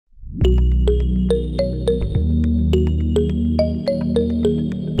Do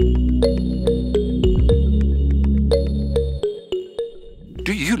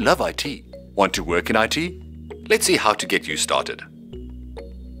you love IT? Want to work in IT? Let's see how to get you started.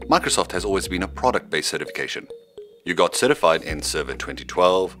 Microsoft has always been a product-based certification. You got certified in Server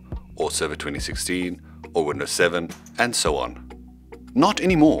 2012, or Server 2016, or Windows 7, and so on. Not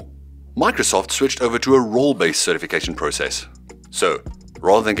anymore. Microsoft switched over to a role-based certification process. So,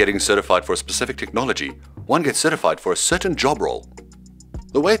 rather than getting certified for a specific technology, one gets certified for a certain job role.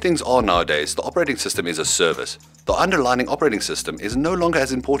 The way things are nowadays, the operating system is a service. The underlying operating system is no longer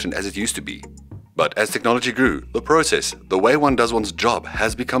as important as it used to be. But as technology grew, the process, the way one does one's job,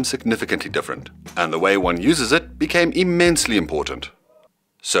 has become significantly different. And the way one uses it became immensely important.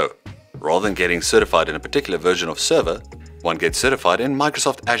 So, rather than getting certified in a particular version of Server, one gets certified in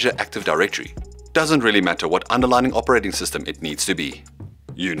Microsoft Azure Active Directory. Doesn't really matter what underlying operating system it needs to be.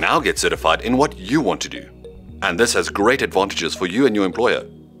 You now get certified in what you want to do. And this has great advantages for you and your employer,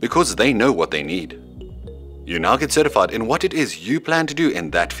 because they know what they need. You now get certified in what it is you plan to do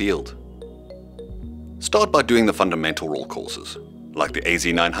in that field. Start by doing the fundamental role courses, like the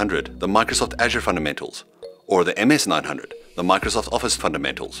AZ900, the Microsoft Azure Fundamentals, or the MS900, the Microsoft Office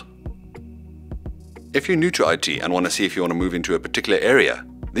Fundamentals. If you're new to IT and want to see if you want to move into a particular area,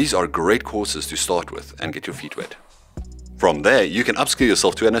 these are great courses to start with and get your feet wet. From there, you can upskill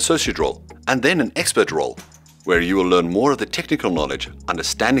yourself to an associate role, and then an expert role, where you will learn more of the technical knowledge,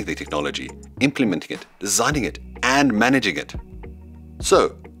 understanding the technology, implementing it, designing it, and managing it.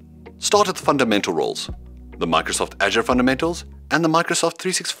 So, start at the fundamental roles, the Microsoft Azure Fundamentals and the Microsoft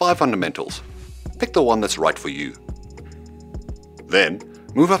 365 Fundamentals. Pick the one that's right for you. Then,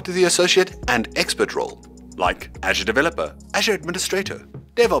 move up to the associate and expert role, like Azure Developer, Azure Administrator,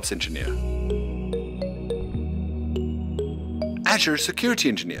 DevOps Engineer, Azure Security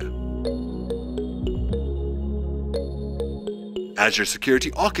Engineer, Azure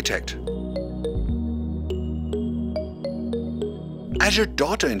Security Architect, Azure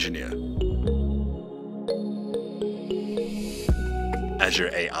Data Engineer,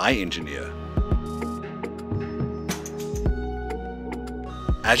 Azure AI Engineer,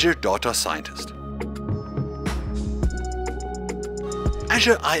 Azure Data Scientist,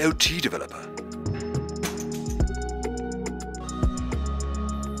 Azure IoT Developer,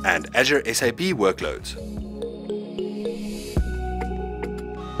 and Azure SAP Workloads.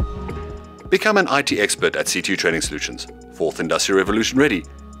 Become an IT expert at C2 Training Solutions, 4th Industrial Revolution ready,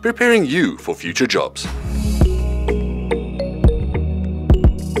 preparing you for future jobs.